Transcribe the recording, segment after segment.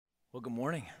Well, good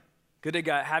morning. Good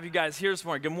to have you guys here this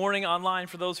morning. Good morning online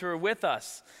for those who are with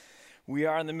us. We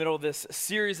are in the middle of this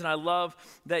series, and I love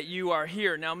that you are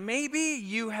here. Now, maybe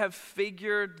you have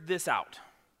figured this out,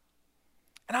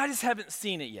 and I just haven't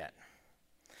seen it yet.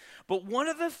 But one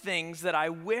of the things that I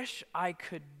wish I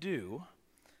could do,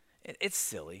 it's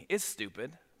silly, it's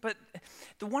stupid, but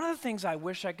one of the things I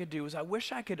wish I could do is I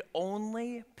wish I could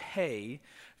only pay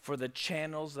for the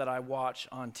channels that I watch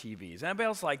on TVs. Anybody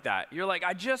else like that? You're like,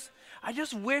 I just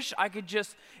wish I could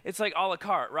it's like a la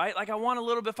carte, right? Like I want a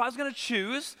little bit, if I was gonna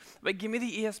choose, like give me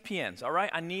the ESPNs, all right?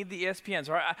 I need the ESPNs,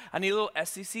 all right? I need a little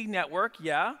SEC network,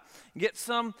 yeah. Get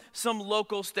some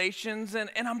local stations, and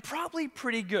I'm probably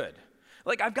pretty good.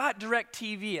 Like I've got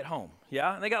DirecTV at home,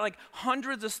 yeah? And they got like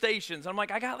hundreds of stations. I'm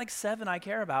like, I got like 7 I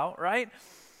care about, right?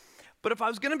 But if I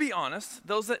was going to be honest,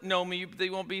 those that know me,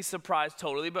 they won't be surprised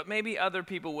totally, but maybe other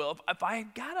people will. If I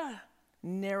got to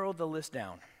narrow the list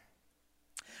down,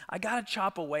 I got to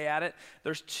chop away at it.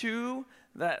 There's 2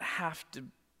 that have to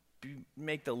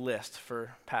make the list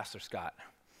for Pastor Scott.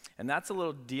 And that's a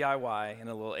little DIY and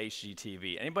a little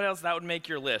HGTV. Anybody else that would make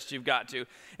your list? You've got to.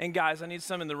 And guys, I need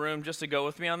some in the room just to go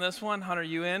with me on this one. Hunter,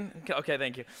 you in? Okay,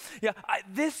 thank you. Yeah,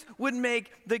 this would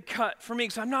make the cut for me,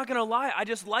 because I'm not going to lie. I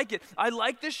just like it. I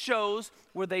like the shows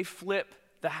where they flip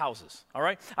the houses, all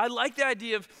right? I like the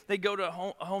idea of they go to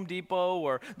Home Depot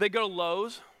or they go to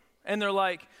Lowe's, and they're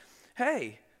like,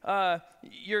 hey,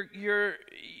 you're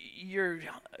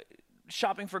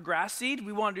shopping for grass seed?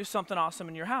 We want to do something awesome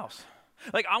in your house.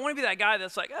 Like, I want to be that guy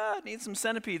that's like, I need some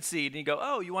centipede seed. And you go,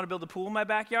 oh, you want to build a pool in my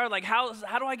backyard? Like, how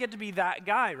do I get to be that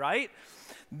guy, right?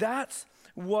 That's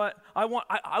what I want.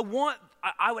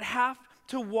 I would have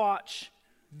to watch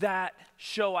that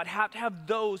show. I'd have to have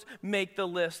those make the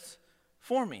lists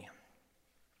for me.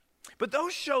 But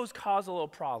those shows cause a little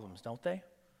problems, don't they?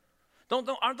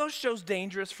 Aren't those shows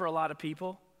dangerous for a lot of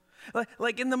people?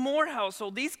 Like in the Moore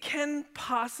household, these can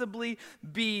possibly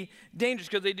be dangerous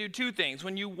because they do 2 things.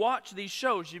 When you watch these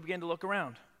shows, you begin to look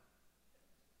around.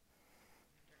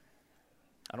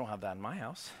 I don't have that in my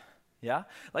house. Yeah?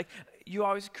 Like you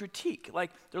always critique. Like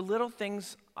they're little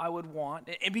things I would want.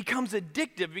 It becomes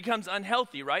addictive, it becomes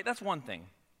unhealthy, right? That's one thing.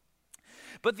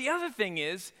 But the other thing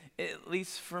is, at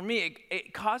least for me,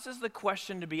 it causes the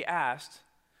question to be asked,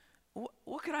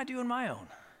 what could I do on my own?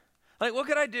 Like, what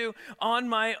could I do on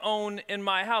my own in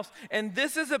my house? And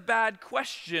this is a bad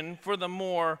question for the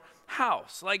Moore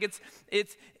house. Like,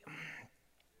 it's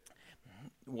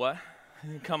what?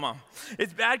 Come on.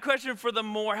 It's a bad question for the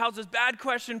Moore house. It's a bad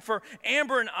question for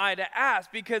Amber and I to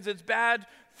ask, because it's bad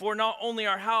for not only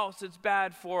our house, it's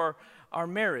bad for our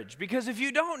marriage. Because if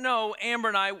you don't know, Amber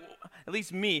and I, at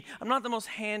least me, I'm not the most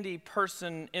handy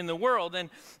person in the world.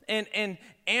 And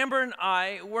Amber and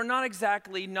I, we're not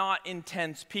exactly not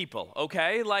intense people,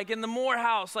 okay? Like in the Moore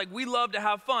house, like we love to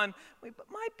have fun. We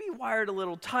might be wired a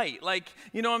little tight. Like,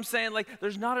 you know what I'm saying? Like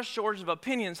there's not a shortage of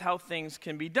opinions how things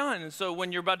can be done. And so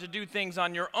when you're about to do things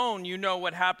on your own, you know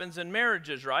what happens in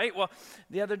marriages, right? Well,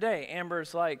 the other day,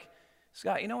 Amber's like,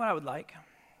 Scott, you know what I would like?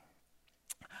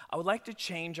 I would like to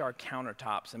change our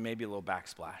countertops and maybe a little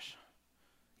backsplash.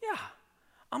 Yeah,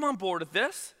 I'm on board with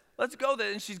this. Let's go there.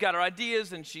 And she's got her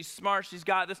ideas, and she's smart. She's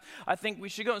got this. I think we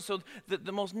should go. And so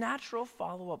the most natural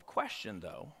follow-up question,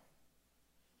 though,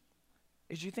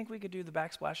 is do you think we could do the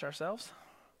backsplash ourselves?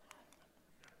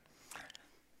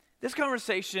 This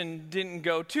conversation didn't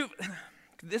go too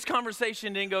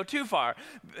far.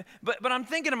 But I'm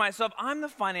thinking to myself, I'm the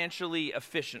financially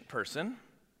efficient person,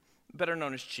 better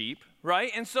known as cheap,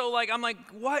 right? And so I'm like,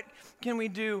 what can we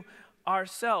do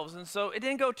ourselves? And so it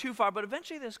didn't go too far, but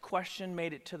eventually this question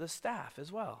made it to the staff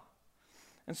as well.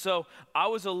 And so I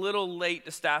was a little late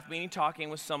to staff meeting, talking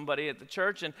with somebody at the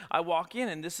church, and I walk in,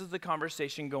 and this is the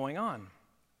conversation going on.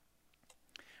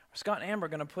 Are Scott and Amber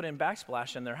going to put in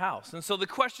backsplash in their house? And so the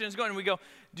question is going, and we go,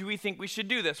 do we think we should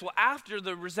do this? Well, after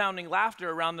the resounding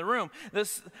laughter around the room,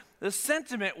 the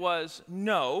sentiment was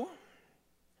no.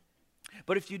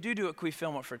 But if you do it, can we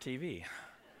film it for TV?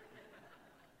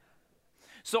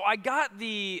 So I got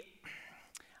the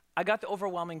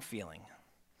overwhelming feeling.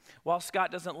 While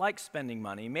Scott doesn't like spending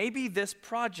money, maybe this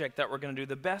project that we're going to do,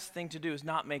 the best thing to do is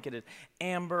not make it an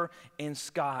Amber and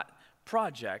Scott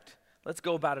project. Let's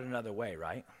go about it another way,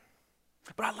 right?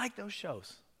 But I like those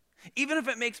shows. Even if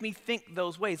it makes me think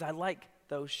those ways, I like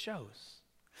those shows.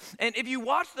 And if you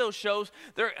watch those shows,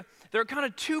 there are kind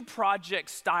of 2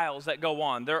 project styles that go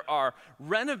on. There are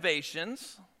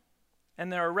renovations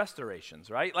and there are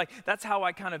restorations, right? Like that's how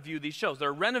I kind of view these shows. There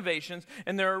are renovations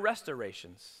and there are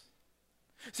restorations.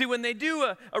 See, when they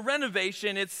do a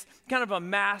renovation, it's kind of a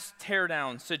mass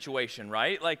teardown situation,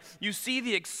 right? Like you see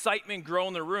the excitement grow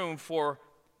in the room for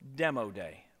demo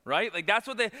day, right? Like that's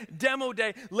what the demo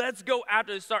day, let's go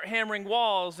after, they start hammering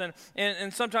walls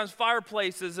and sometimes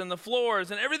fireplaces and the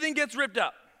floors and everything gets ripped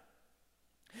up.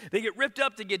 They get ripped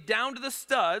up to get down to the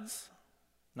studs,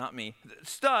 not me,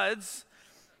 studs,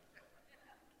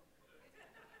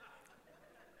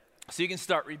 so you can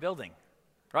start rebuilding,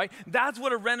 right? That's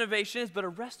what a renovation is, but a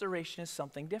restoration is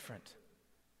something different.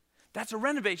 That's a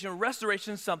renovation. A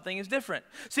restoration, something is different.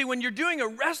 See, when you're doing a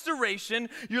restoration,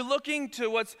 you're looking to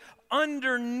what's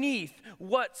underneath,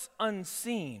 what's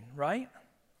unseen, right?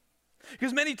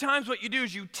 Because many times what you do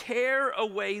is you tear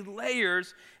away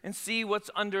layers and see what's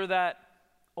under that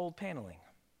old paneling.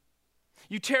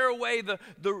 You tear away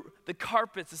the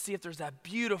carpets to see if there's that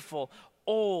beautiful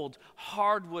old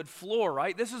hardwood floor,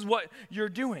 right? This is what you're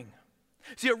doing.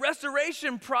 See, a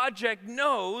restoration project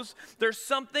knows there's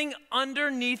something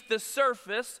underneath the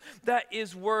surface that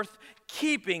is worth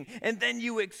keeping. And then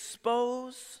you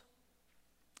expose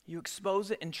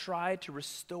it and try to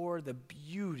restore the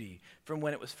beauty from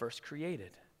when it was first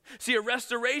created. See, a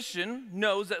restoration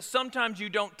knows that sometimes you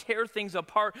don't tear things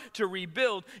apart to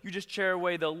rebuild. You just tear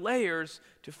away the layers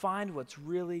to find what's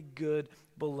really good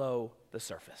below the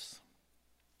surface.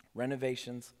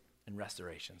 Renovations and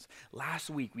restorations. Last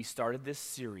week, we started this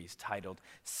series titled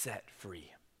Set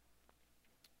Free.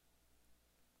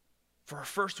 For our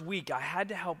first week, I had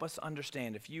to help us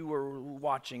understand, if you were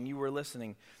watching, you were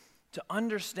listening, to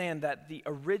understand that the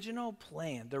original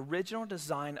plan, the original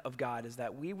design of God is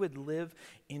that we would live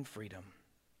in freedom.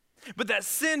 But that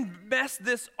sin messed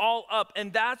this all up,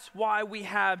 and that's why we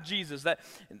have Jesus. That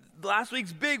last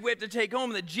week's big we have to take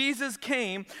home that Jesus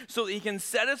came so that he can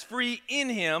set us free in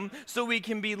him, so we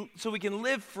can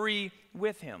live free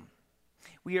with him.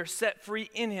 We are set free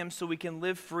in him so we can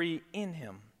live free in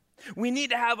him. We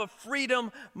need to have a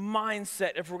freedom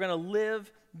mindset if we're going to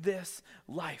live this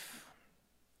life.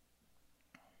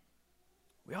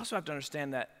 We also have to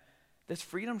understand that this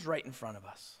freedom's right in front of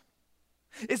us.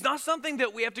 It's not something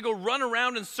that we have to go run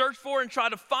around and search for and try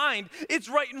to find. It's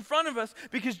right in front of us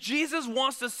because Jesus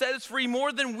wants to set us free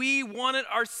more than we want it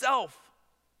ourselves.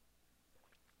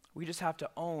 We just have to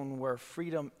own where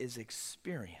freedom is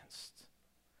experienced.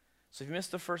 So if you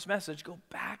missed the first message, go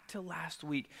back to last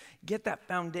week, get that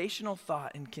foundational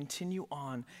thought and continue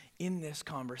on in this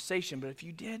conversation. But if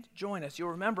you did join us, you'll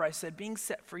remember I said being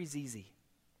set free is easy.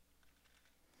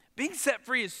 Being set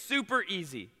free is super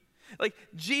easy. Like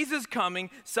Jesus coming,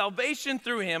 salvation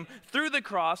through him, through the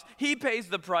cross, he pays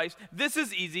the price. This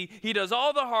is easy. He does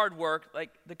all the hard work.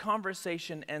 Like the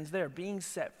conversation ends there. Being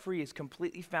set free is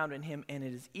completely found in him and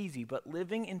it is easy, but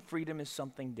living in freedom is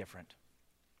something different.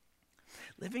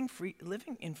 Living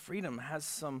in freedom has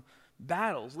some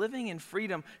battles. Living in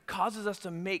freedom causes us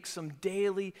to make some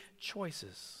daily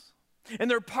choices. And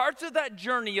there are parts of that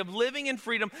journey of living in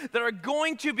freedom that are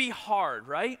going to be hard,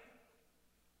 right?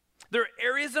 There are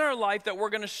areas in our life that we're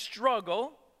going to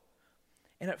struggle,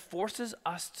 and it forces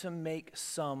us to make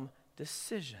some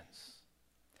decisions.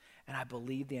 And I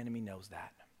believe the enemy knows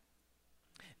that.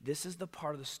 This is the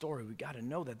part of the story we got to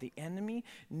know that the enemy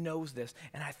knows this,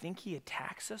 and I think he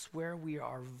attacks us where we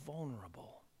are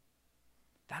vulnerable.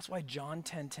 That's why John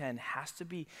 10:10 has to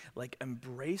be like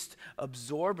embraced,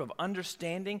 absorbed of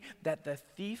understanding that the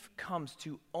thief comes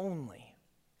to only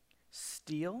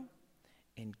steal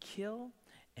and kill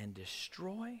and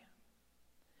destroy.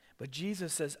 But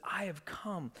Jesus says, I have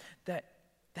come that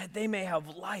they may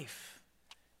have life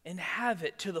and have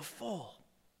it to the full.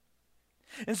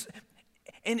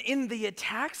 And in the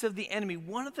attacks of the enemy,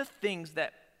 one of the things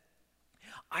that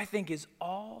I think is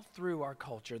all through our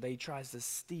culture that he tries to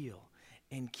steal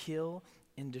and kill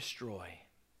and destroy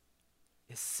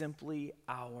is simply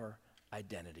our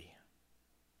identity.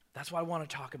 That's what I want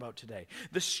to talk about today.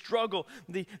 The struggle,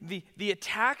 the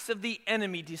attacks of the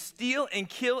enemy to steal and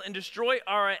kill and destroy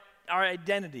our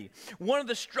identity. One of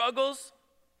the struggles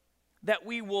that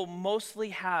we will mostly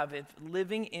have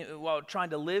while trying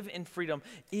to live in freedom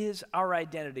is our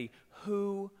identity.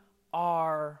 Who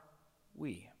are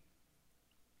we?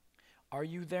 Are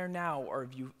you there now, or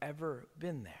have you ever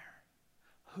been there?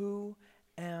 Who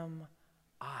am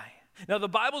I? Now, the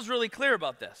Bible's really clear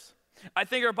about this. I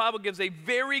think our Bible gives a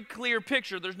very clear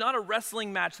picture. There's not a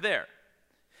wrestling match there.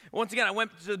 Once again, I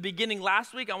went to the beginning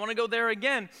last week. I want to go there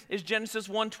again. Is Genesis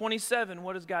 1:27.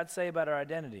 What does God say about our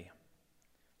identity?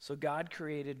 So God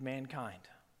created mankind.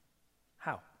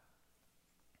 How?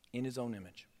 In his own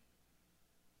image.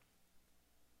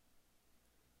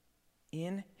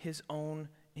 In his own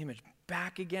image.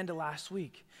 Back again to last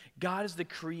week. God is the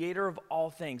creator of all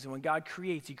things. And when God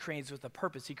creates, he creates with a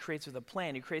purpose. He creates with a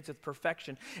plan. He creates with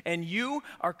perfection. And you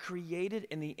are created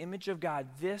in the image of God.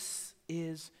 This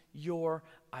is your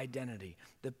identity.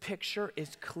 The picture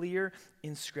is clear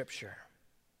in Scripture.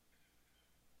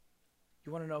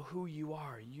 You want to know who you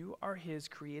are. You are His,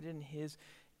 created in His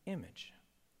image.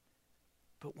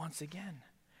 But once again,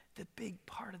 the big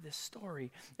part of this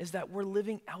story is that we're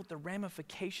living out the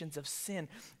ramifications of sin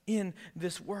in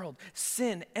this world.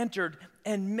 Sin entered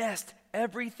and messed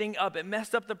everything up. It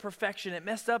messed up the perfection. It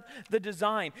messed up the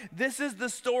design. This is the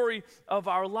story of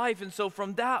our life. And so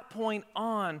from that point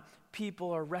on,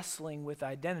 people are wrestling with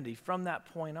identity. From that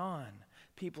point on,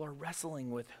 people are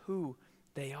wrestling with who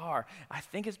they are. I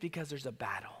think it's because there's a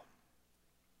battle.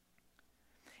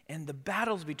 And the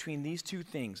battle's between these two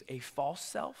things, a false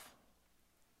self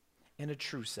and a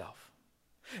true self.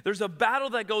 There's a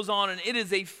battle that goes on, and it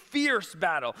is a fierce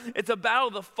battle. It's a battle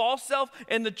of the false self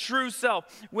and the true self.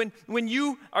 When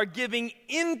you are giving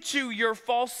into your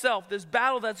false self, this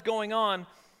battle that's going on,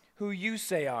 who you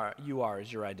say you are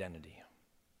is your identity.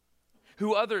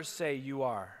 Who others say you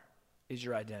are is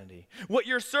your identity. What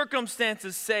your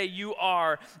circumstances say you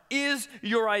are is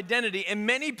your identity. And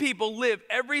many people live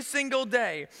every single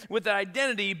day with an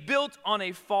identity built on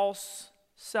a false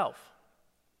self.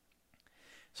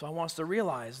 So I want us to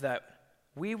realize that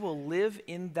we will live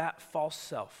in that false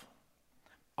self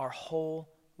our whole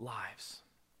lives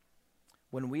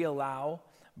when we allow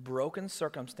broken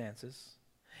circumstances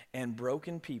and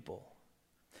broken people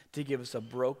to give us a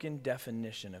broken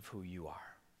definition of who you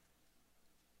are.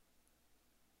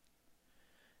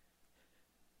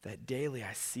 That daily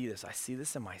I see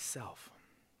this in myself.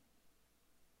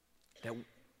 That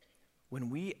when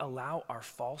we allow our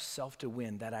false self to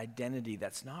win, that identity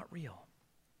that's not real,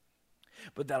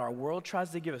 but that our world tries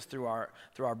to give us through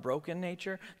our broken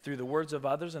nature, through the words of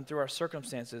others, and through our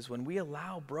circumstances, when we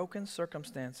allow broken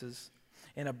circumstances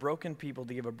and a broken people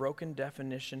to give a broken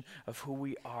definition of who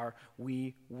we are,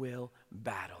 we will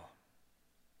battle.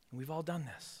 And we've all done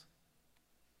this.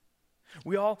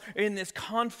 We all are in this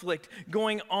conflict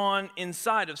going on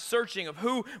inside of searching of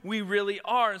who we really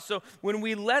are. And so when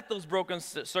we let those broken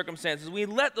circumstances, we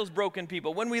let those broken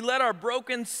people, when we let our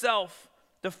broken self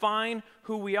define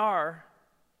who we are,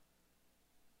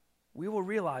 we will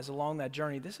realize along that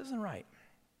journey, this isn't right.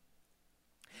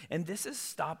 And this is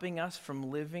stopping us from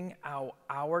living out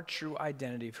our true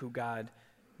identity of who God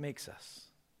makes us.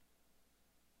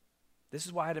 This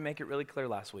is why I had to make it really clear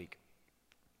last week.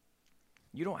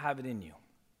 You don't have it in you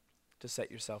to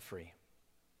set yourself free.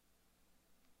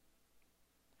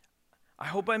 I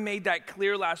hope I made that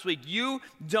clear last week. You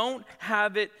don't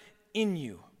have it in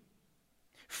you.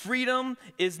 Freedom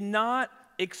is not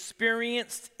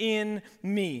experienced in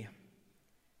me.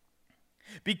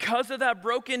 Because of that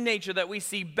broken nature that we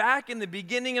see back in the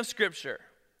beginning of Scripture,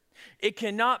 it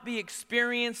cannot be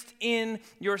experienced in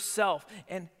yourself.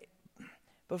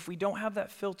 But if we don't have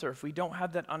that filter, if we don't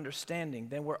have that understanding,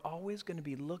 then we're always going to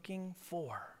be looking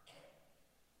for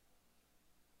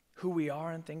who we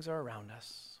are and things are around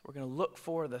us. We're going to look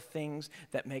for the things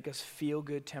that make us feel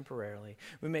good temporarily.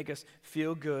 We make us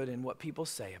feel good in what people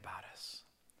say about us.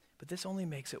 But this only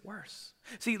makes it worse.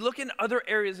 See, look in other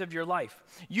areas of your life.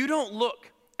 You don't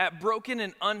look at broken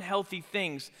and unhealthy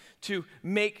things to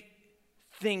make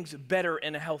things better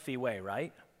in a healthy way,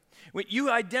 right? When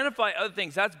you identify other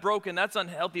things, that's broken, that's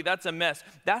unhealthy, that's a mess.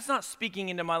 That's not speaking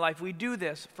into my life. We do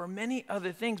this for many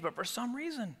other things, but for some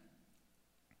reason,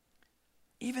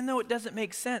 even though it doesn't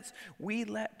make sense, we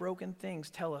let broken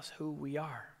things tell us who we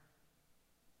are.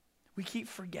 We keep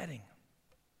forgetting.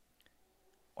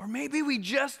 Or maybe we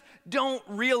just don't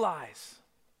realize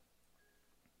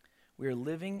we're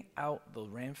living out the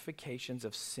ramifications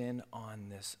of sin on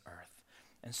this earth.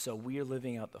 And so we are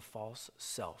living out the false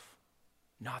self,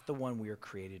 not the one we are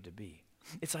created to be.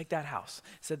 It's like that house.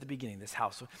 It's at the beginning, this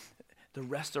house, the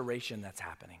restoration that's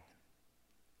happening.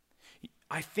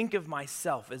 I think of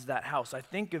myself as that house. I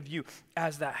think of you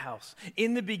as that house.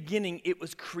 In the beginning, it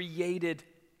was created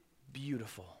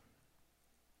beautiful.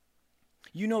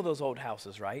 You know those old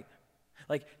houses, right?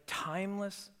 Like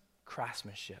timeless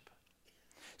craftsmanship.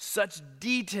 Such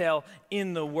detail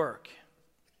in the work.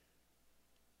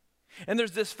 And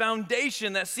there's this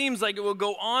foundation that seems like it will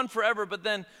go on forever, but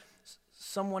then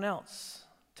someone else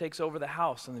takes over the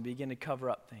house and they begin to cover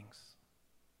up things.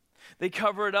 They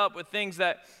cover it up with things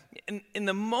that in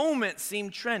the moment seem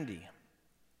trendy,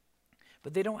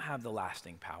 but they don't have the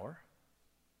lasting power.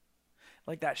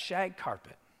 Like that shag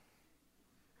carpet.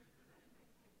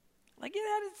 Like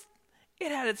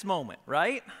it had its moment,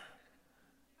 right?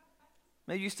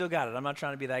 Maybe you still got it. I'm not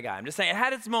trying to be that guy. I'm just saying it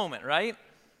had its moment, right?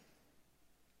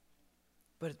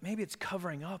 But maybe it's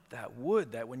covering up that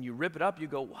wood that when you rip it up, you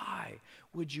go, why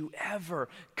would you ever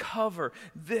cover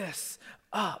this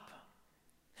up?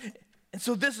 And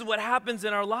so this is what happens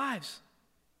in our lives.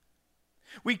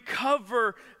 We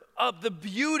cover up the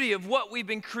beauty of what we've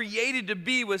been created to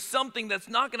be with something that's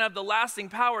not going to have the lasting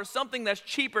power, something that's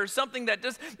cheaper, something that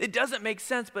it doesn't make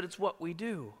sense, but it's what we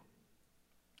do.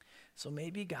 So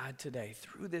maybe God today,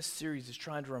 through this series, is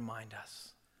trying to remind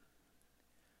us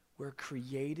we're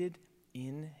created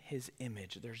in his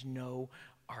image. There's no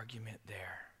argument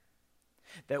there.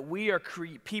 That we are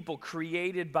people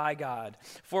created by God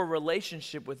for a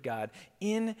relationship with God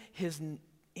in his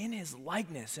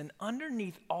likeness. And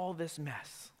underneath all this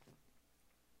mess,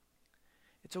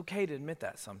 it's okay to admit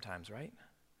that sometimes, right?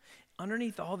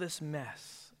 Underneath all this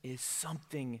mess is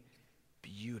something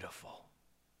beautiful.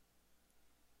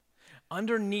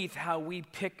 Underneath how we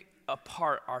pick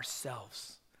apart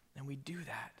ourselves, and we do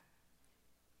that,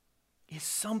 is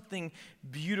something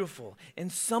beautiful and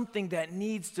something that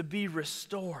needs to be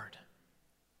restored.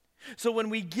 So when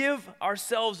we give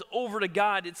ourselves over to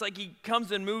God, it's like he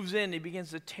comes and moves in, he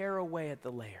begins to tear away at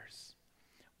the layers,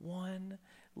 one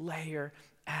layer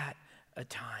at a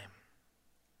time.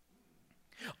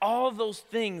 All those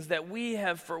things that we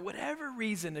have, for whatever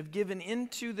reason, have given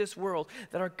into this world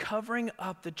that are covering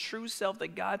up the true self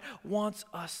that God wants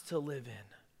us to live in.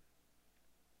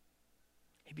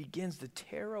 He begins to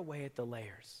tear away at the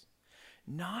layers,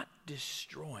 not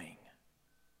destroying,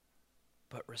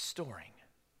 but restoring.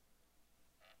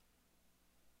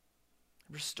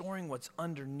 Restoring what's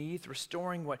underneath,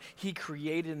 restoring what he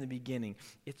created in the beginning.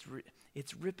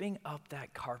 It's ripping up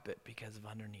that carpet because of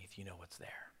underneath, you know what's there.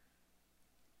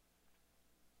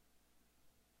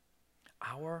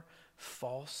 Our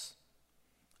false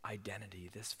identity,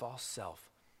 this false self,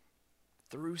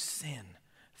 through sin,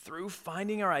 through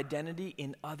finding our identity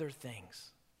in other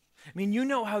things. I mean, you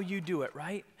know how you do it,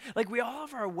 right? Like we all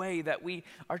have our way that we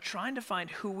are trying to find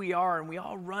who we are, and we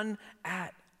all run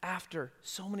after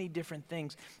so many different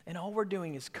things, and all we're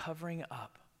doing is covering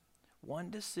up,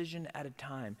 one decision at a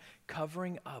time,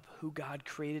 covering up who God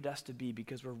created us to be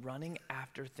because we're running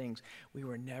after things we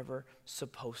were never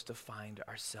supposed to find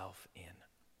ourselves in.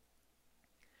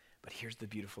 But here's the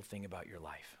beautiful thing about your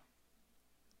life.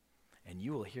 And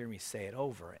you will hear me say it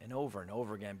over and over and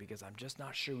over again because I'm just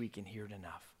not sure we can hear it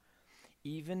enough.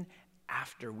 Even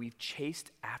after we've chased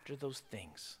after those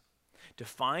things to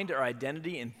find our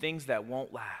identity in things that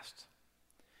won't last,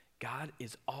 God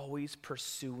is always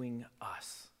pursuing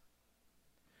us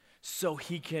so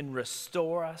he can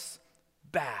restore us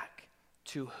back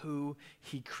to who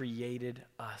he created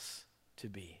us to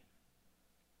be.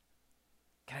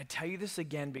 Can I tell you this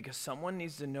again? Because someone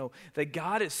needs to know that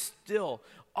God is still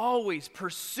always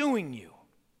pursuing you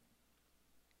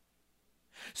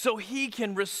so he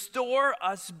can restore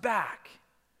us back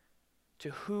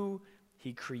to who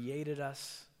he created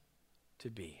us to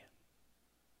be.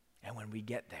 And when we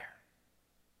get there,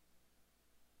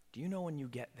 do you know when you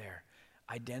get there,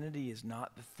 identity is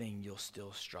not the thing you'll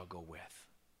still struggle with.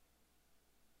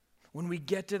 When we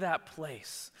get to that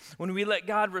place, when we let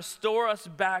God restore us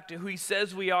back to who he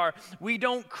says we are, we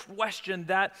don't question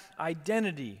that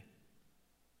identity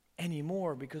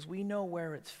anymore because we know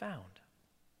where it's found.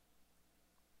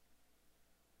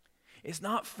 It's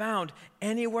not found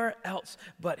anywhere else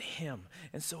but him.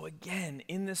 And so again,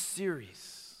 in this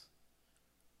series,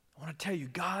 I want to tell you,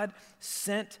 God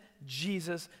sent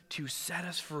Jesus to set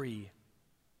us free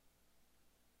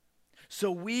so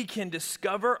we can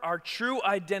discover our true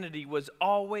identity was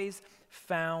always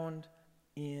found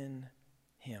in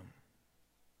him.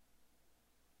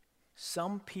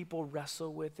 Some people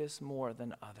wrestle with this more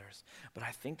than others, but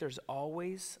I think there's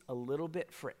always a little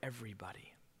bit for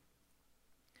everybody.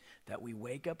 That we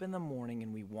wake up in the morning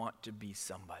and we want to be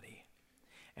somebody,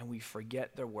 and we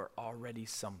forget that we're already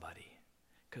somebody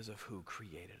because of who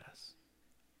created us.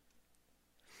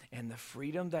 And the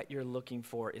freedom that you're looking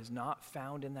for is not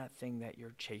found in that thing that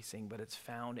you're chasing, but it's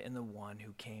found in the one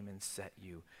who came and set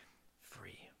you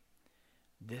free.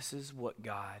 This is what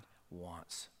God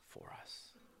wants for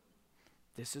us.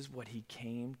 This is what he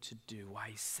came to do, why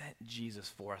he sent Jesus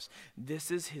for us.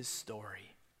 This is his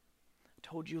story. I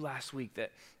told you last week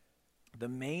that the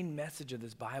main message of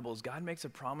this Bible is God makes a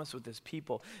promise with his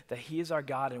people that he is our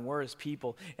God and we're his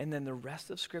people. And then the rest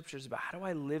of Scripture is about how do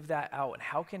I live that out and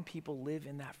how can people live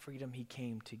in that freedom he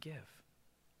came to give?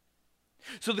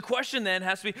 So the question then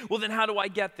has to be, well, then how do I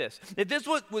get this? If this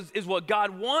is what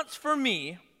God wants for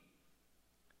me,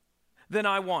 then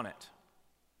I want it.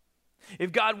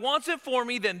 If God wants it for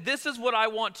me, then this is what I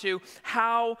want to.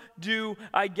 How do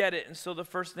I get it? And so the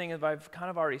first thing, as I've kind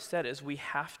of already said, is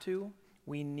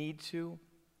we need to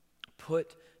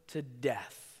put to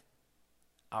death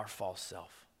our false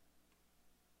self.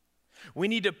 We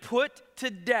need to put to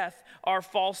death our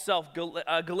false self.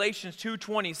 Galatians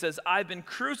 2:20 says, I've been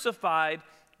crucified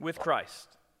with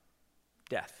Christ.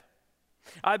 Death.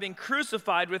 I've been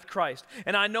crucified with Christ,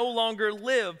 and I no longer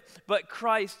live, but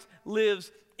Christ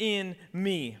lives in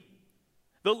me.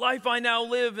 The life I now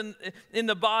live in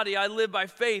the body, I live by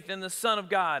faith in the Son of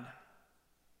God,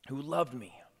 who loved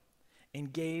me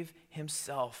and gave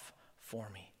himself for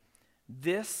me.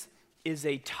 This is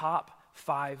a top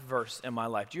 5 verse in my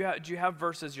life. Do you have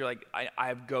verses you're like, I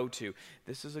have go-to?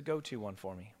 This is a go-to one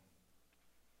for me.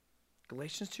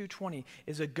 Galatians 2:20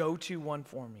 is a go-to one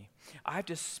for me. I have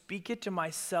to speak it to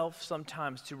myself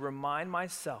sometimes to remind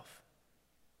myself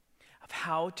of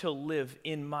how to live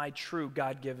in my true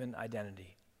God-given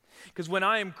identity. Because when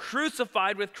I am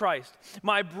crucified with Christ,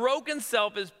 my broken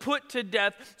self is put to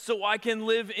death so I can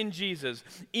live in Jesus,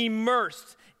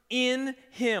 immersed in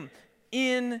him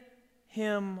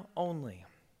only.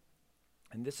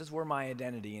 And this is where my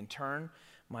identity, in turn,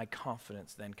 my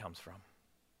confidence then comes from.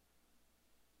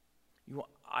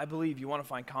 I believe you want to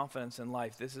find confidence in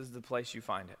life, this is the place you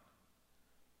find it.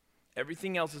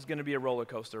 Everything else is going to be a roller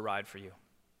coaster ride for you.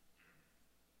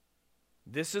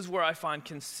 This is where I find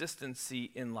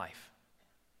consistency in life.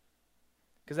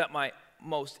 Because at my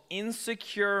most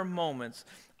insecure moments,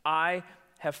 I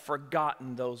have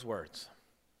forgotten those words.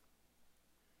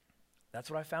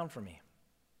 That's what I found for me.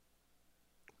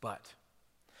 But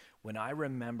when I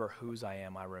remember whose I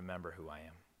am, I remember who I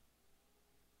am.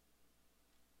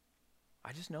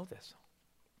 I just know this.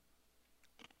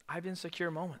 I have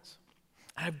insecure moments.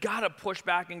 I've got to push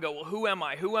back and go, well, who am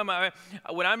I? Who am I?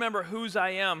 When I remember whose I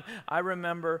am, I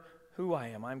remember who I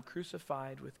am. I'm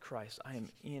crucified with Christ. I am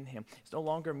in him. It's no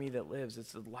longer me that lives.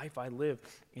 It's the life I live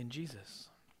in Jesus.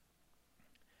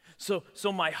 So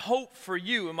my hope for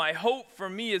you and my hope for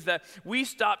me is that we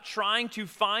stop trying to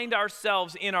find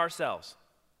ourselves in ourselves.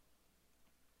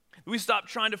 We stop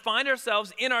trying to find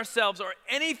ourselves in ourselves or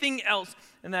anything else,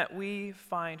 and that we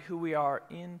find who we are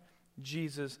in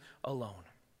Jesus alone.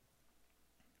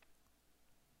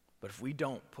 But if we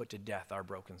don't put to death our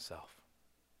broken self,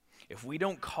 if we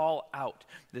don't call out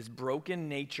this broken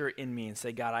nature in me and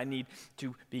say, God, I need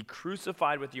to be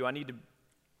crucified with you. I need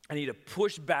to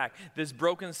push back this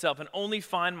broken self and only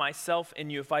find myself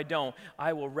in you. If I don't,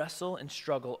 I will wrestle and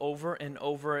struggle over and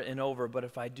over and over. But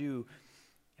if I do,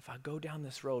 if I go down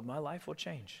this road, my life will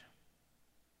change.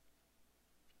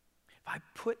 If I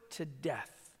put to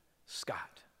death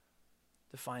Scott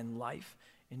to find life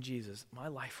in Jesus, my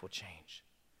life will change.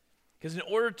 Because in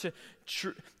order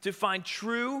to find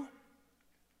true,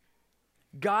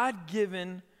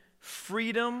 God-given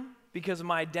freedom because of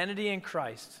my identity in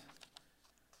Christ,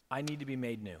 I need to be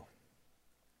made new.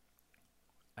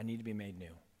 I need to be made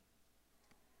new.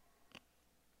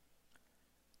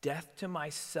 Death to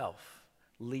myself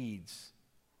leads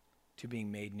to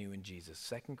being made new in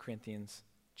Jesus. 2 Corinthians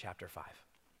chapter 5.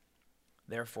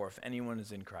 Therefore, if anyone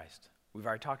is in Christ, we've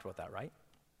already talked about that, right?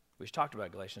 We've talked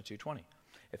about Galatians 2:20.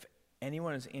 If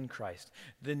anyone is in Christ,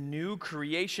 the new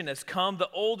creation has come, the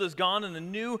old is gone, and the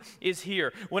new is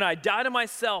here. When I die to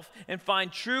myself and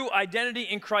find true identity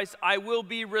in Christ, I will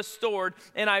be restored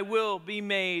and I will be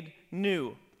made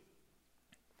new.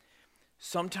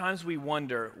 Sometimes we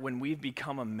wonder when we've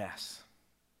become a mess.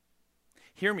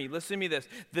 Hear me, listen to me this.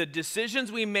 The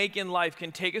decisions we make in life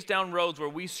can take us down roads where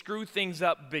we screw things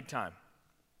up big time.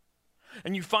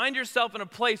 And you find yourself in a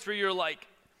place where you're like,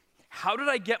 how did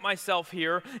I get myself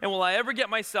here, and will I ever get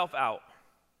myself out?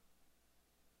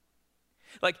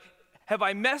 Like, have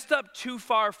I messed up too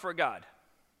far for God?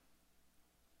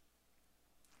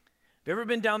 Have you ever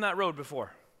been down that road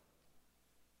before?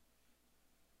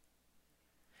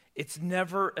 It's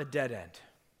never a dead end.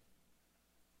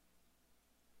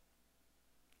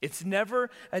 It's never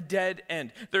a dead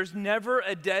end. There's never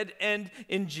a dead end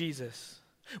in Jesus.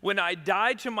 When I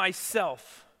die to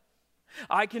myself,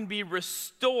 I can be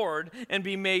restored and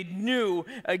be made new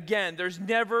again. There's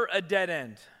never a dead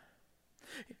end.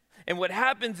 And what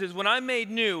happens is when I'm made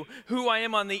new, who I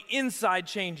am on the inside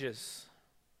changes.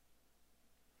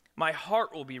 My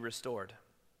heart will be restored.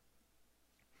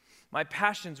 My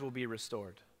passions will be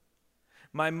restored.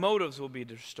 My motives will be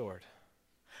restored.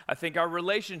 I think our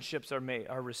relationships are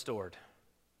restored.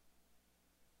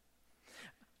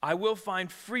 I will find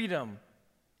freedom.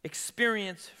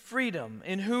 Experience freedom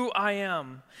in who I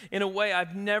am in a way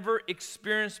I've never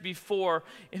experienced before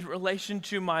in relation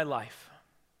to my life.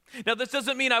 Now, this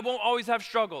doesn't mean I won't always have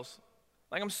struggles.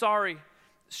 Like, I'm sorry.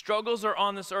 Struggles are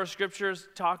on this earth. Scriptures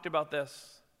talked about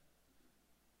this.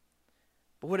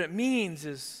 But what it means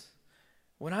is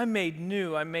when I'm made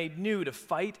new to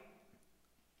fight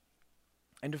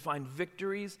and to find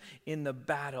victories in the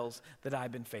battles that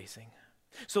I've been facing.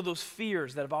 So those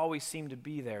fears that have always seemed to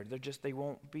be there, they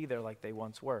won't be there like they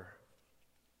once were.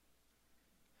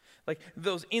 Like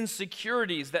those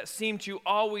insecurities that seem to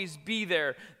always be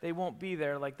there, they won't be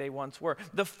there like they once were.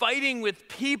 The fighting with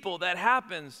people that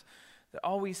happens, that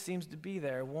always seems to be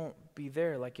there, won't be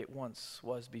there like it once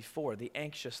was before. The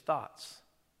anxious thoughts,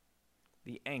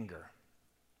 the anger,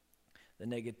 the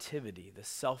negativity, the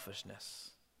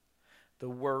selfishness, the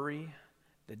worry,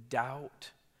 the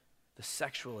doubt, the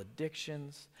sexual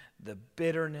addictions, the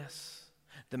bitterness,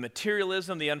 the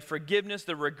materialism, the unforgiveness,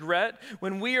 the regret.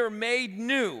 When we are made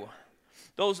new,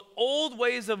 those old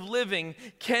ways of living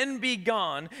can be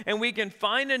gone, and we can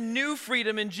find a new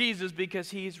freedom in Jesus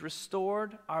because He's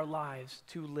restored our lives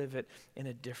to live it in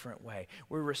a different way.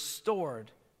 We're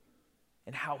restored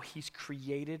in how He's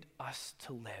created us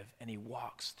to live, and He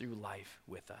walks through life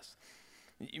with us.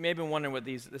 You may have been wondering what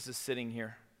this is sitting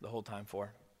here the whole time for.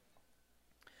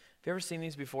 Have you ever seen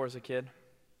these before as a kid?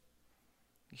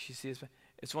 You should see this.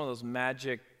 It's one of those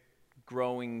magic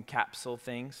growing capsule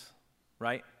things,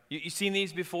 right? You seen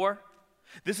these before?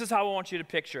 This is how I want you to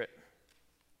picture it.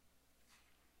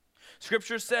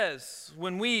 Scripture says,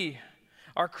 when we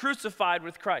are crucified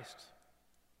with Christ,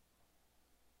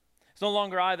 it's no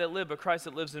longer I that live, but Christ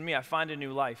that lives in me. I find a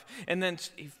new life. And then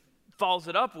he follows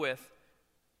it up with,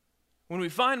 when we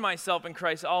find myself in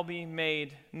Christ, I'll be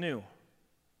made new.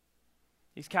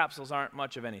 These capsules aren't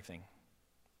much of anything.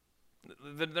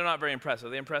 They're not very impressive. Are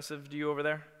they impressive to you over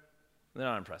there? They're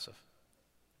not impressive.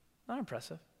 Not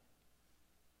impressive.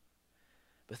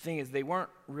 The thing is, they weren't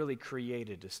really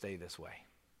created to stay this way.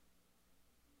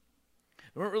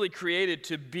 They weren't really created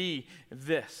to be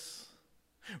this.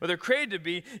 What they're created to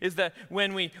be is that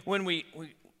when we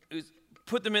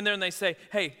put them in there and they say,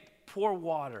 hey, pour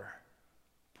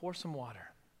some water.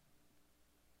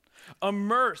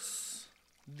 Immerse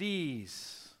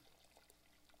these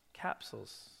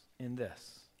capsules in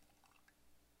this.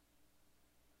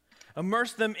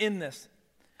 Immerse them in this.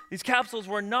 These capsules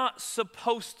were not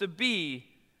supposed to be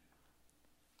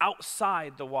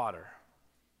outside the water.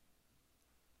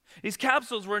 These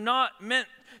capsules were not meant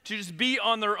to just be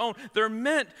on their own. They're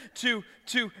meant to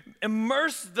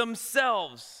immerse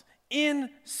themselves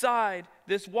inside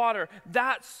this water.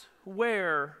 That's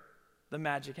where the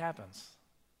magic happens.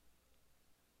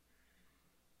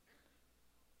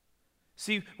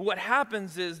 See, what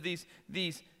happens is these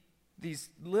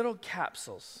little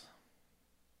capsules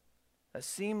that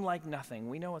seem like nothing,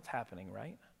 we know what's happening,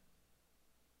 right?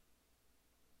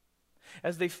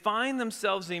 As they find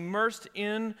themselves immersed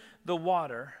in the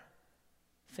water,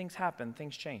 things happen,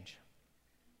 things change.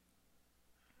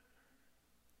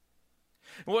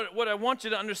 What I want you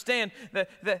to understand that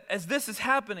as this is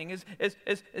happening,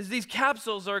 as these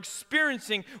capsules are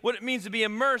experiencing what it means to be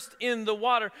immersed in the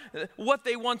water, what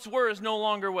they once were is no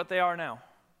longer what they are now.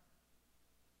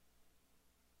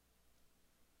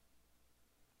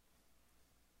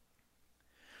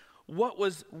 What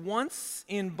was once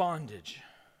in bondage,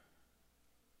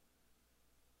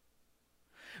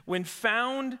 when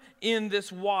found in this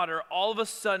water, all of a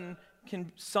sudden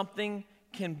something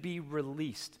can be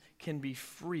released, can be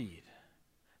freed,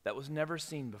 that was never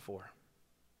seen before.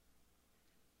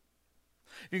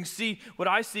 You can see what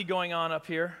I see going on up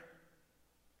here.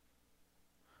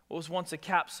 What was once a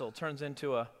capsule turns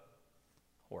into a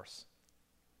horse.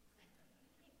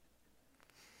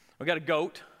 I got a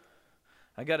goat.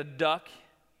 I got a duck.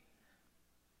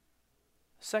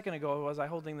 A second ago, was I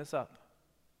holding this up?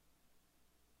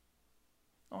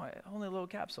 Oh, only a little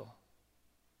capsule.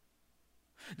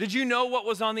 Did you know what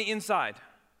was on the inside?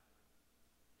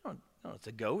 Oh, no, it's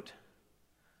a goat.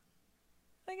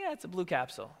 Yeah, it's a blue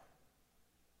capsule.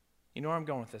 You know where I'm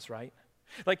going with this, right?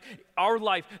 Like our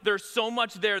life, there's so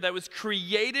much there that was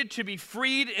created to be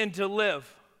freed and to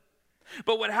live.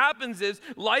 But what happens is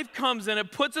life comes and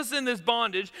it puts us in this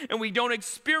bondage and we don't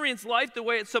experience life the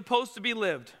way it's supposed to be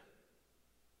lived.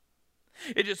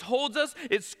 It just holds us,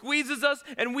 it squeezes us,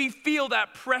 and we feel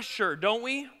that pressure, don't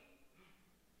we?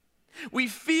 We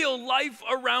feel life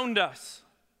around us.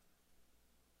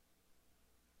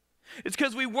 It's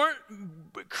because we weren't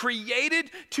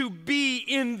created to be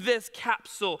in this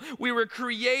capsule. We were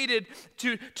created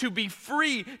to be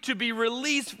free, to be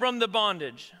released from the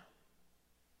bondage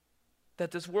that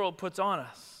this world puts on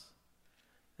us.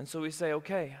 And so we say,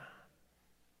 okay,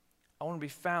 I want to be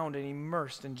found and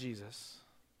immersed in Jesus.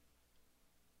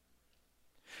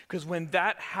 Because when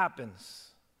that happens,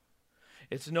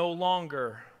 it's no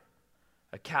longer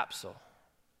a capsule.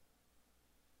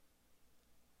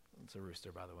 It's a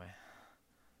rooster, by the way.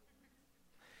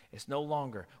 It's no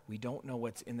longer, we don't know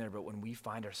what's in there, but when we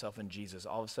find ourselves in Jesus,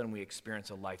 all of a sudden we experience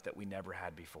a life that we never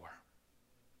had before.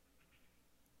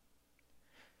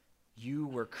 You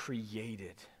were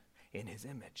created in his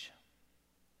image.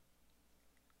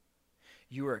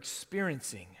 You are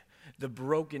experiencing the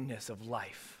brokenness of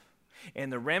life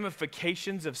and the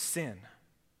ramifications of sin.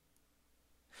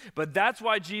 But that's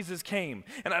why Jesus came.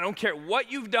 And I don't care what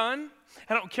you've done,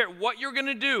 I don't care what you're going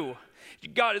to do.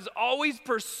 God is always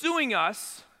pursuing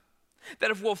us,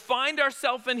 that if we'll find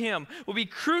ourselves in him, we'll be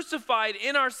crucified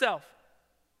in ourselves.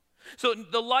 So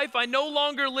the life I no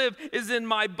longer live is in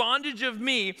my bondage of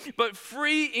me, but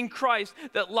free in Christ,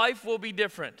 that life will be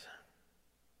different.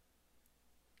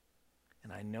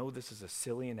 And I know this is a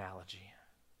silly analogy,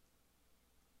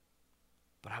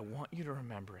 but I want you to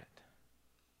remember it.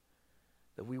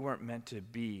 That we weren't meant to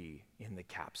be in the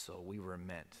capsule. We were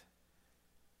meant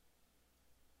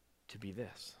to be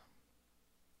this.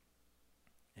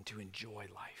 And to enjoy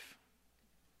life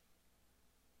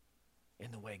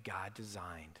in the way God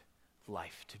designed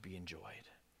life to be enjoyed.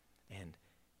 And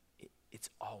it's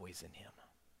always in him.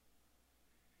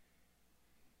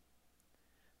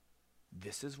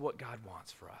 This is what God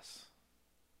wants for us.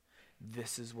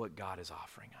 This is what God is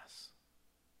offering us.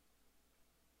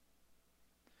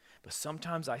 But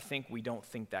sometimes I think we don't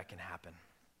think that can happen.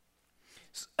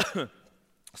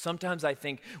 Sometimes I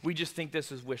think we just think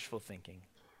this is wishful thinking.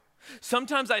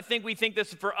 Sometimes I think we think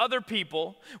this for other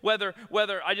people, whether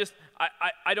I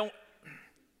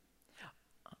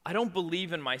don't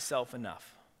believe in myself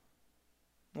enough.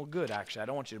 Well, good, actually. I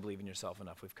don't want you to believe in yourself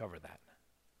enough. We've covered that.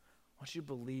 I want you to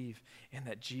believe in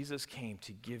that Jesus came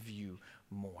to give you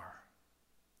more.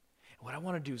 What I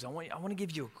want to do is I want to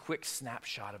give you a quick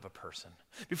snapshot of a person.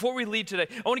 Before we leave today,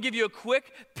 I want to give you a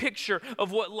quick picture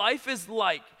of what life is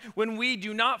like when we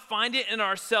do not find it in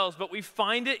ourselves, but we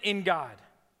find it in God.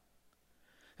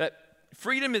 That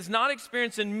freedom is not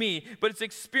experienced in me, but it's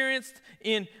experienced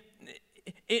in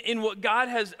what God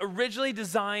has originally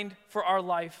designed for our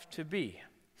life to be.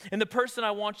 And the person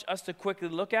I want us to quickly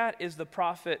look at is the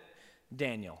prophet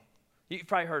Daniel. You've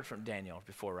probably heard from Daniel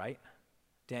before, right?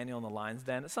 Daniel in the lion's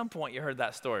den. At some point you heard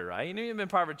that story, right? You know, you've been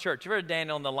part of a church. You've heard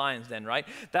Daniel in the lion's den, right?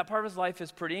 That part of his life is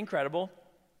pretty incredible.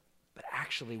 But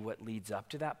actually what leads up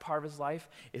to that part of his life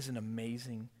is an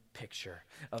amazing picture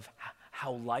of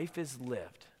how life is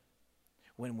lived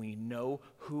when we know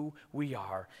who we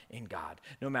are in God.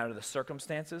 No matter the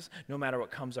circumstances, no matter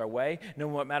what comes our way,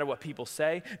 no matter what people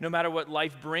say, no matter what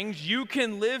life brings, you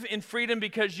can live in freedom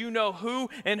because you know who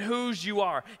and whose you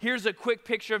are. Here's a quick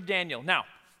picture of Daniel. Now,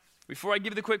 before I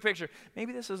give you the quick picture,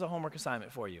 maybe this is a homework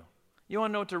assignment for you. You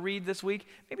want to know what to read this week?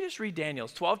 Maybe just read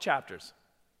Daniel's 12 chapters.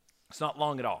 It's not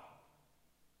long at all.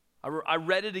 I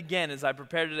read it again as I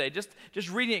prepared today, just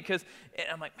reading it because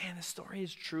I'm like, man, this story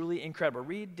is truly incredible.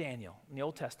 Read Daniel in the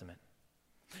Old Testament.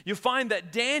 You'll find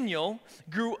that Daniel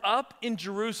grew up in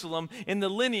Jerusalem in the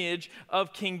lineage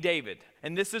of King David.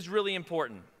 And this is really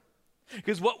important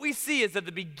because what we see is at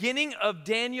the beginning of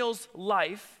Daniel's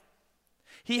life,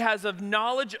 he has a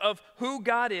knowledge of who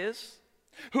God is,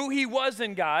 who he was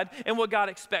in God, and what God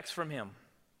expects from him.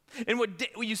 And what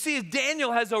you see is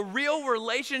Daniel has a real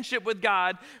relationship with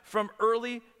God from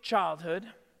early childhood.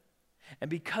 And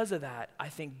because of that, I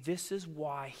think this is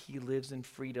why he lives in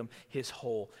freedom his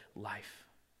whole life.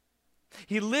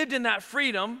 He lived in that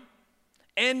freedom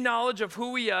and knowledge of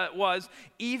who he was,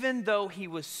 even though he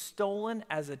was stolen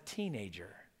as a teenager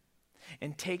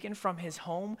and taken from his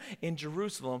home in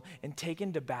Jerusalem and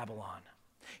taken to Babylon.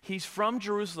 He's from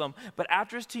Jerusalem, but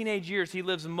after his teenage years, he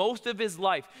lives most of his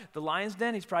life. The lion's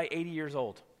den, he's probably 80 years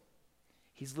old.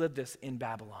 He's lived this in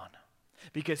Babylon.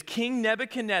 Because King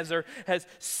Nebuchadnezzar has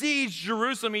sieged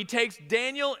Jerusalem. He takes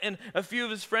Daniel and a few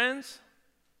of his friends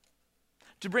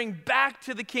to bring back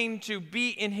to the king to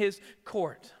be in his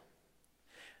court.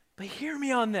 But hear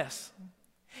me on this.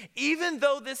 Even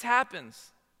though this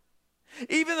happens,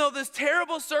 even though this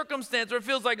terrible circumstance where it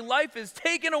feels like life is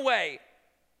taken away,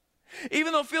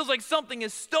 even though it feels like something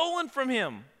is stolen from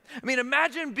him. I mean,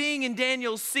 imagine being in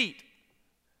Daniel's seat.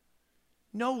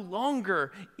 No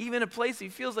longer even a place he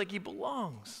feels like he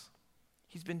belongs.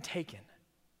 He's been taken.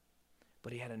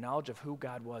 But he had a knowledge of who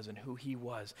God was and who he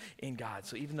was in God.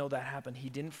 So even though that happened, he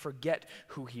didn't forget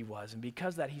who he was. And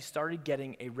because of that, he started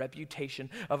getting a reputation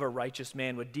of a righteous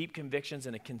man with deep convictions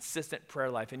and a consistent prayer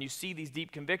life. And you see these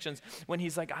deep convictions when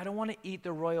he's like, I don't want to eat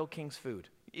the royal king's food.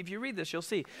 If you read this, you'll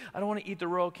see, I don't want to eat the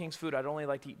royal king's food. I'd only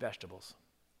like to eat vegetables.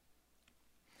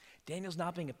 Daniel's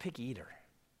not being a picky eater.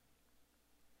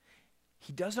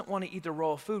 He doesn't want to eat the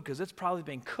royal food because it's probably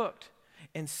been cooked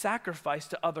and sacrificed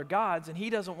to other gods, and he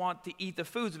doesn't want to eat the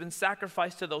foods that have been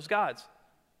sacrificed to those gods.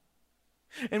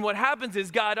 And what happens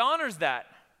is God honors that.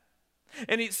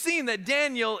 And it's seen that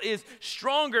Daniel is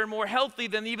stronger and more healthy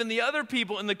than even the other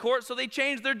people in the court, so they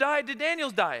changed their diet to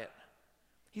Daniel's diet.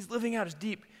 He's living out his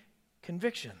deep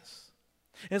convictions.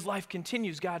 As life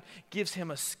continues, God gives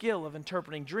him a skill of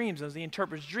interpreting dreams. As he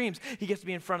interprets dreams, he gets to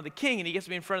be in front of the king, and he gets to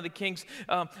be in front of the king's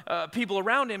people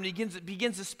around him, and he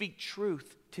begins to speak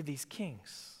truth to these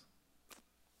kings.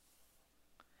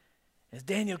 As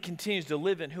Daniel continues to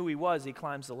live in who he was, he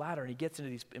climbs the ladder and he gets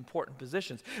into these important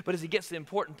positions. But as he gets to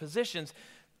important positions,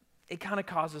 it kind of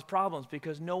causes problems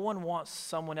because no one wants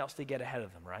someone else to get ahead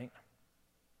of them, right?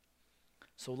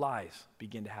 So lies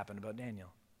begin to happen about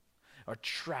Daniel. Or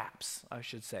traps, I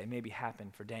should say, maybe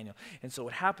happen for Daniel. And so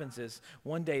what happens is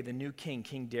one day the new king,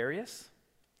 King Darius,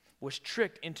 was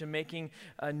tricked into making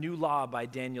a new law by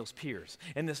Daniel's peers.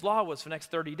 And this law was for the next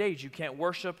 30 days, you can't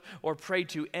worship or pray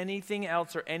to anything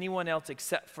else or anyone else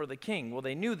except for the king. Well,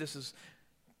 they knew this is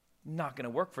not going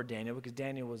to work for Daniel because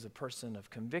Daniel was a person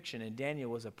of conviction and Daniel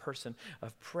was a person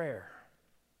of prayer.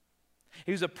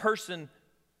 He was a person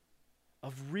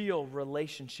of real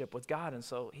relationship with God, and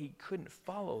so he couldn't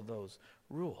follow those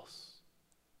rules.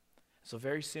 So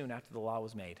very soon after the law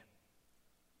was made,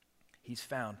 he's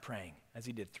found praying, as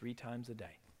he did 3 times a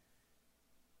day.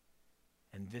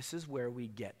 And this is where we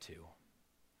get to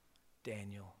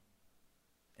Daniel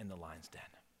in the lion's den.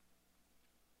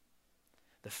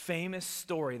 The famous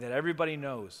story that everybody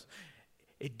knows.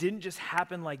 It didn't just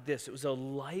happen like this. It was a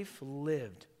life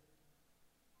lived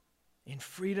in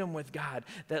freedom with God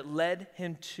that led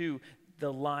him to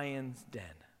the lion's den.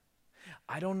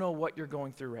 I don't know what you're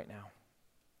going through right now.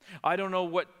 I don't know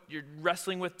what you're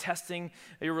wrestling with, testing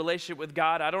your relationship with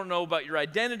God. I don't know about your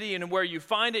identity and where you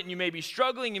find it, and you may be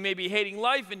struggling, you may be hating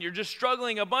life, and you're just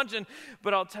struggling a bunch.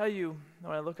 But I'll tell you,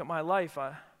 when I look at my life,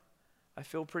 I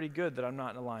feel pretty good that I'm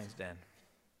not in a lion's den.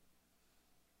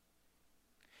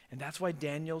 And that's why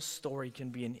Daniel's story can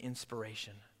be an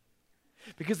inspiration.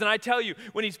 Because then I tell you,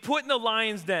 when he's put in the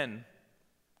lion's den,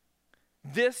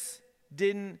 this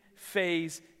didn't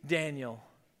faze Daniel.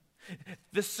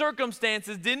 The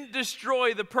circumstances didn't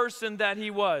destroy the person that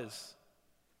he was.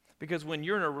 Because when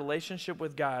you're in a relationship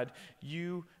with God,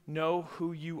 you know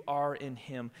who you are in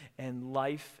him, and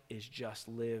life is just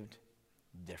lived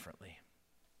differently.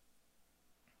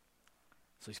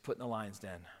 So he's put in the lion's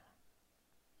den.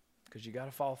 Because you got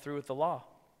to follow through with the law.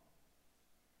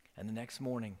 And the next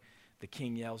morning, the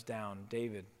king yells down,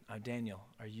 Daniel,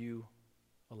 are you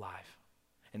alive?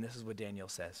 And this is what Daniel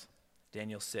says.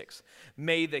 Daniel 6.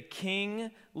 May the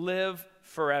king live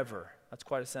forever. That's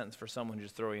quite a sentence for someone who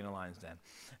just threw you in a lion's den.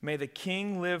 May the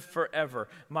king live forever.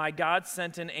 My God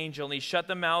sent an angel, and he shut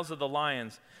the mouths of the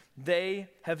lions. They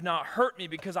have not hurt me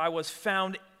because I was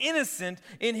found innocent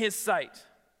in his sight.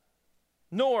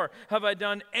 Nor have I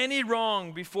done any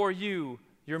wrong before you,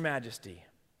 your majesty.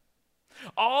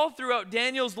 All throughout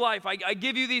Daniel's life, I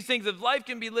give you these things. If life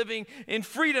can be living in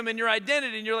freedom in your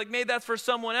identity, and you're like, maybe that's for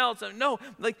someone else. No,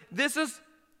 like this is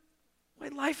the way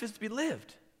life is to be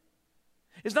lived.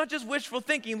 It's not just wishful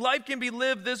thinking. Life can be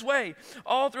lived this way.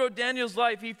 All throughout Daniel's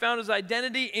life, he found his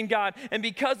identity in God. And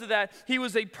because of that, he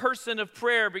was a person of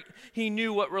prayer. He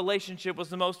knew what relationship was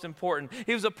the most important.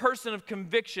 He was a person of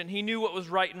conviction. He knew what was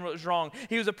right and what was wrong.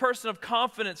 He was a person of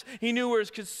confidence. He knew where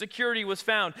his security was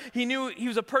found. He knew he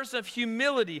was a person of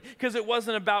humility because it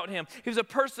wasn't about him. He was a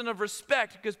person of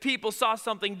respect because people saw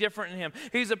something different in him.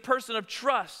 He was a person of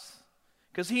trust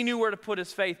because he knew where to put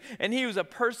his faith. And he was a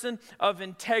person of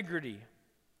integrity.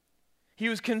 He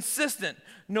was consistent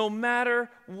no matter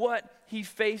what he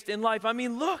faced in life. I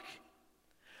mean, look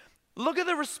at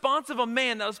the response of a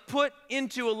man that was put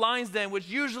into a lion's den, which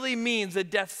usually means a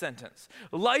death sentence.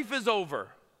 Life is over.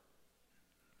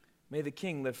 May the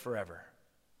king live forever.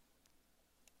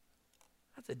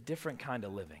 That's a different kind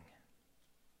of living.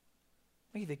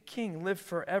 May the king live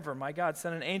forever. My God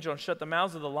sent an angel and shut the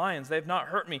mouths of the lions. They have not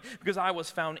hurt me because I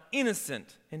was found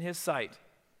innocent in his sight.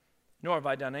 Nor have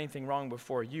I done anything wrong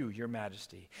before you, your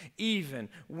majesty. Even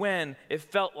when it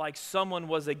felt like someone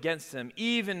was against him.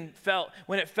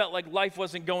 When it felt like life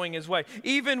wasn't going his way.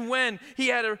 Even when he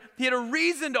had a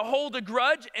reason to hold a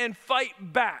grudge and fight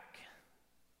back.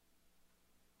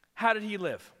 How did he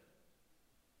live?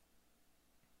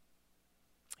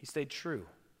 He stayed true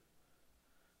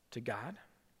to God.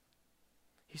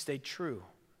 He stayed true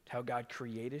to how God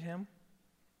created him.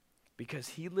 Because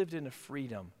he lived in a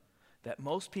freedom that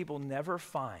most people never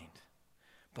find,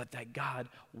 but that God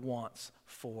wants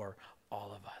for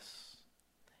all of us.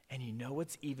 And you know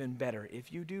what's even better?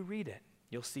 If you do read it,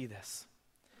 you'll see this.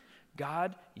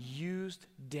 God used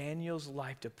Daniel's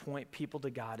life to point people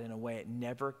to God in a way it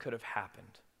never could have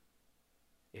happened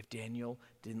if Daniel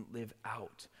didn't live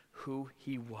out who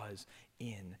he was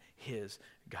in his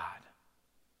God.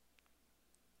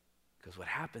 Because what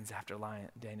happens after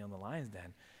Daniel in the lion's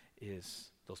den is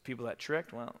those people that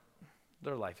tricked, well,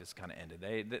 their life is kind of ended.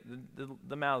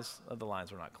 The mouths of the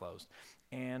lions were not closed.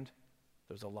 And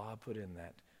there's a law put in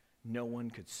that no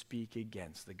one could speak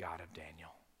against the God of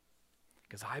Daniel.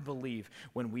 Because I believe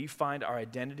when we find our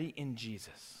identity in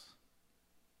Jesus,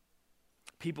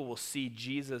 people will see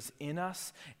Jesus in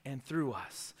us and through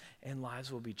us, and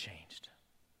lives will be changed.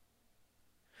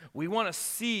 We want to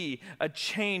see a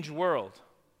changed world.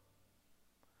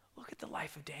 Look at the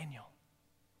life of Daniel.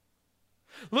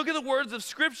 Look at the words of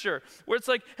Scripture where it's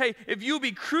like, hey, if you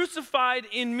be crucified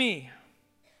in me,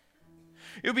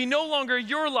 it'll be no longer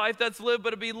your life that's lived,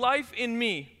 but it'll be life in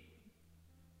me.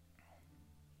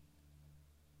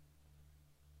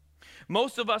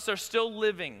 Most of us are still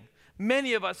living.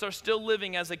 Many of us are still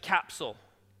living as a capsule.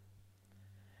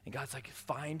 And God's like,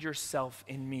 find yourself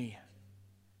in me,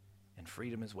 and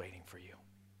freedom is waiting for you.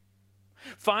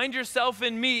 Find yourself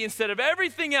in me instead of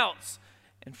everything else,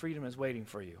 and freedom is waiting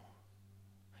for you.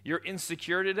 You're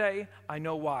insecure today. I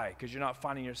know why, because you're not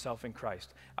finding yourself in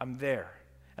Christ. I'm there,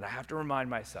 and I have to remind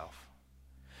myself.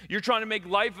 You're trying to make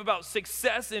life about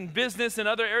success in business and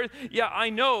other areas. Yeah, I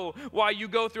know why you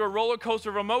go through a roller coaster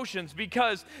of emotions,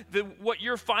 because what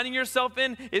you're finding yourself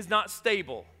in is not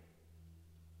stable.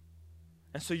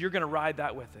 And so you're going to ride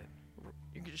that with it.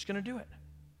 You're just going to do it.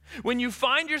 When you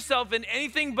find yourself in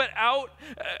anything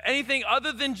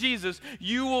other than Jesus,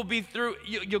 you'll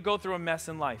go through a mess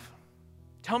in life.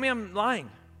 Tell me I'm lying.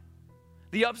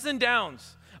 The ups and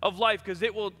downs of life, because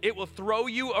it will throw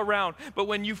you around. But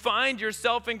when you find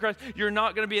yourself in Christ, you're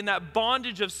not going to be in that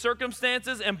bondage of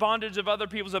circumstances and bondage of other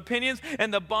people's opinions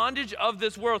and the bondage of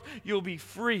this world. You'll be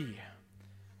free.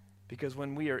 Because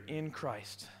when we are in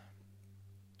Christ,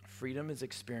 freedom is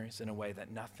experienced in a way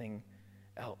that nothing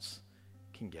else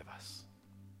can give us.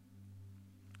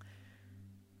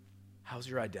 How's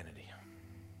your identity?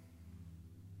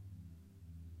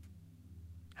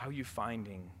 How are you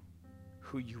finding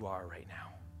who you are right now?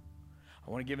 I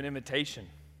want to give an invitation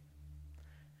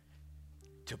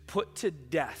to put to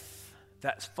death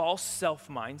that false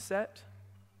self-mindset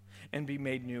and be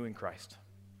made new in Christ.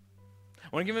 I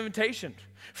want to give an invitation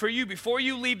for you before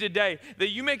you leave today, that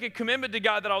you make a commitment to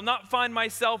God that I'll not find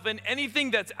myself in anything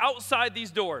that's outside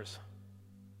these doors,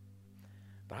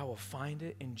 but I will find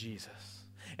it in Jesus.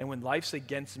 And when life's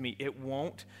against me, it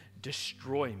won't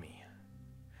destroy me.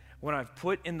 When I've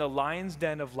put in the lion's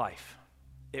den of life,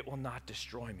 it will not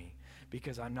destroy me,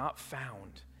 because I'm not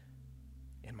found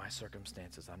in my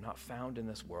circumstances. I'm not found in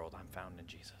this world. I'm found in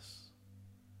Jesus.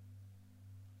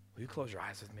 Will you close your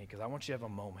eyes with me? Because I want you to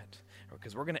have a moment,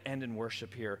 because we're going to end in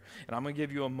worship here. And I'm going to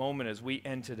give you a moment as we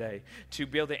end today to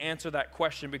be able to answer that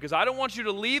question, because I don't want you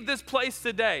to leave this place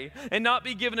today and not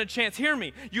be given a chance. Hear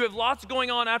me. You have lots going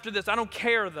on after this. I don't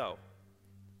care, though.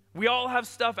 We all have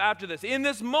stuff after this. In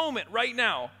this moment right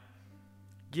now,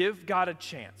 give God a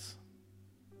chance.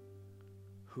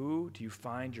 Who do you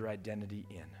find your identity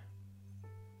in?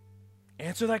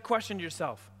 Answer that question to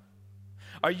yourself.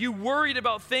 Are you worried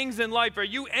about things in life? Are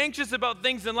you anxious about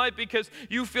things in life because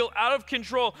you feel out of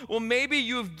control? Well, maybe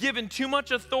you've given too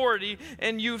much authority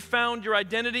and you've found your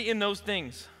identity in those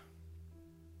things.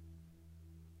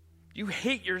 You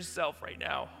hate yourself right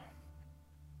now.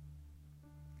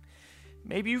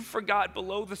 Maybe you forgot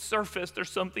below the surface there's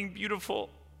something beautiful.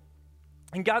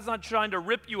 And God's not trying to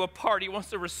rip you apart. He wants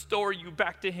to restore you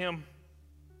back to Him.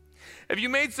 Have you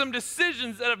made some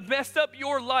decisions that have messed up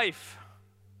your life?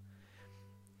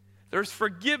 There's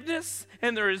forgiveness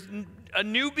and there is a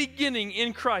new beginning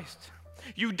in Christ.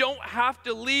 You don't have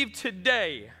to leave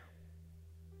today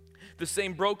the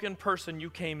same broken person you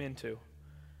came into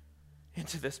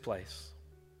this place.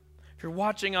 If you're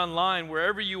watching online,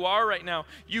 wherever you are right now,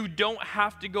 you don't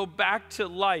have to go back to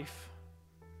life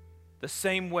the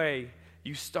same way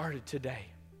you started today.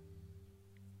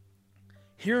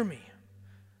 Hear me.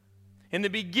 In the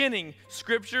beginning,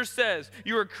 Scripture says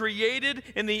you are created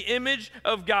in the image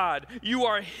of God. You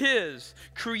are His,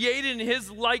 created in His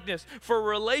likeness for a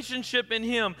relationship in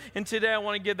Him. And today I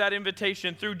want to give that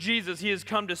invitation. Through Jesus, He has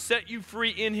come to set you free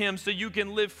in Him so you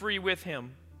can live free with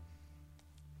Him.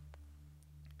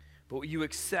 But will you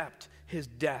accept His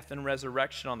death and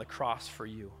resurrection on the cross for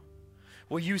you?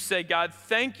 Will you say, God,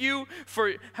 thank you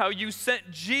for how you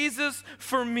sent Jesus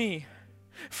for me.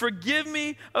 Forgive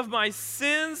me of my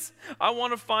sins. I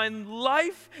want to find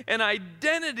life and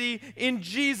identity in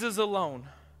Jesus alone.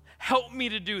 Help me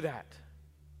to do that.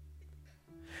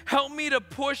 Help me to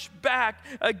push back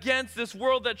against this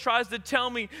world that tries to tell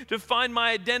me to find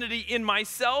my identity in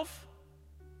myself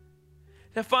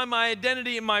to find my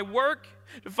identity in my work,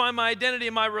 to find my identity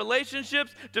in my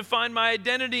relationships, to find my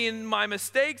identity in my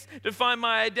mistakes, to find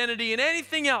my identity in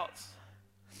anything else.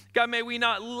 God, may we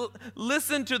not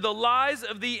listen to the lies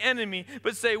of the enemy,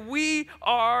 but say we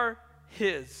are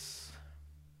his.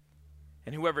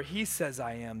 And whoever he says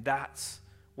I am, that's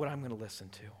what I'm going to listen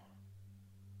to.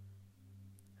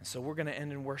 And so we're going to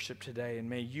end in worship today, and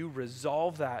may you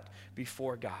resolve that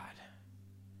before God.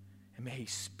 And may he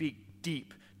speak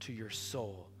deep to your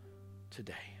soul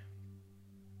today.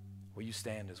 Will you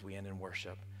stand as we end in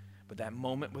worship? But that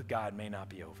moment with God may not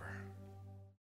be over.